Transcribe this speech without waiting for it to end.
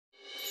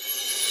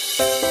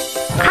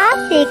आप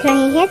देख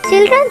रहे हैं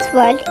children's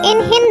world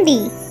in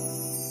Hindi.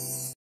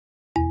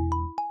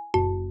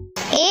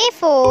 A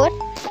for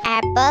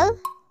apple,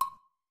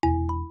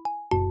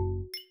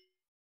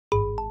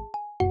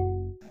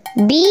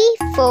 B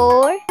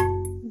for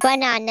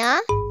banana,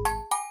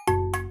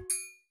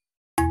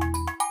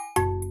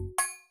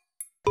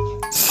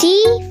 C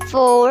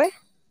for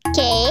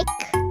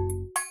cake,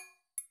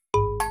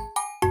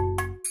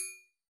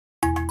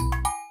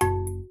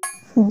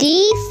 D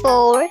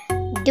for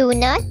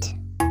donut,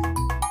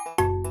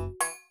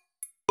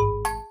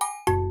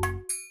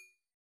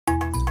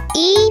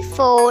 E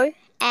for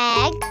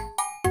egg,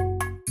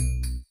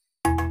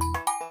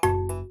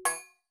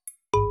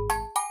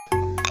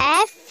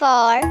 F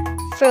for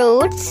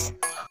fruits,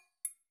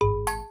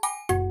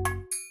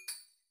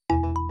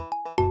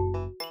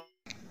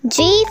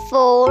 G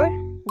for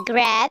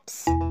grapes,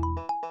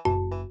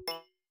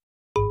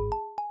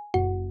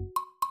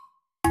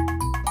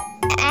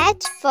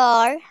 H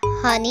for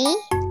honey,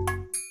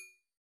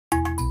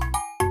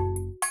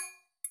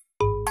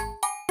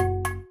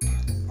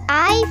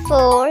 I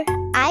for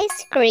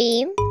ice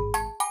cream,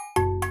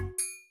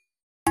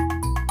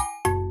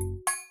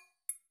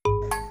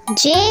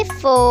 J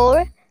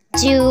for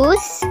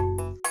juice,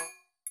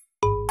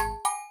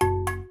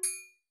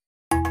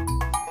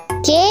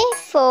 K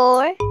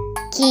for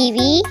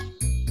kiwi,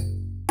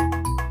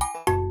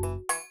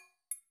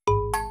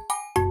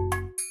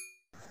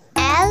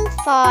 L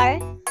for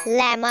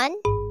lemon,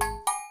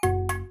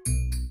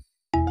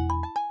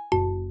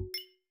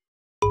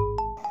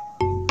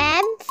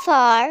 M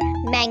for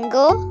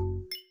mango,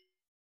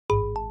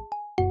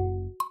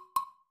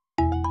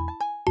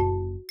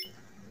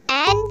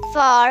 N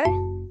for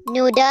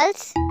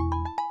noodles,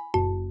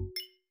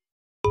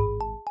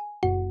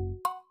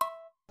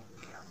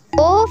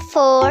 O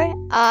for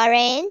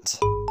orange,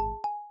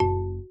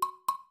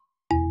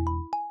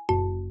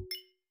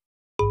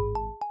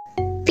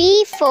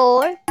 P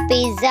for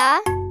pizza,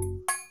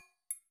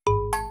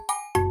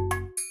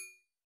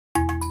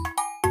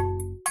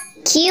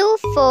 Q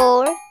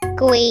for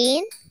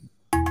queen,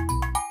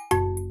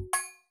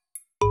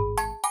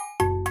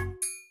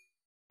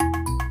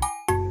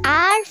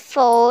 R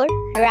for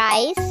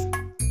rice,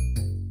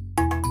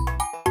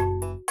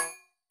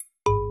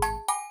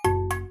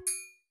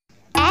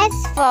 S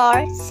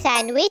for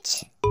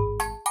sandwich,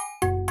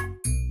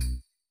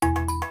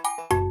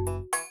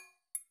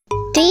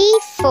 T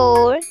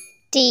for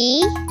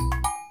tea,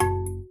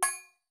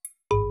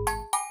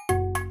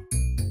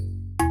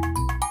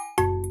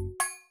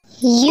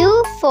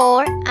 U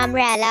for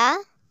umbrella,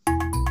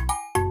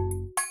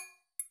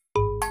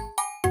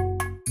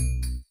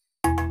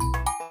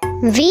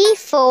 V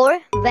for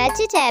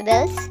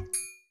vegetables,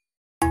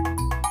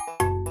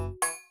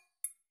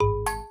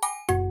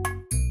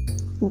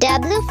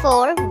 W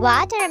for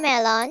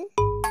watermelon,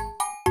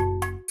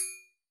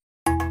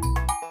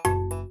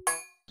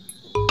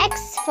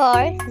 X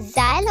for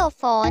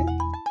xylophone,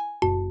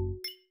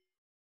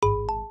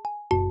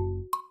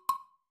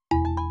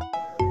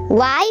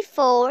 Y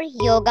for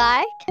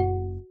yogurt,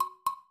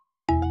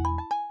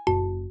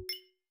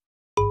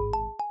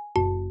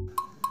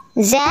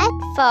 Z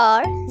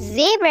for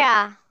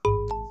zebra.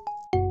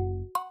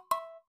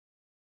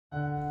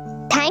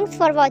 Thanks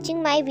for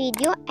watching my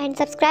video and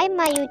subscribe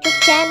my YouTube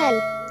channel.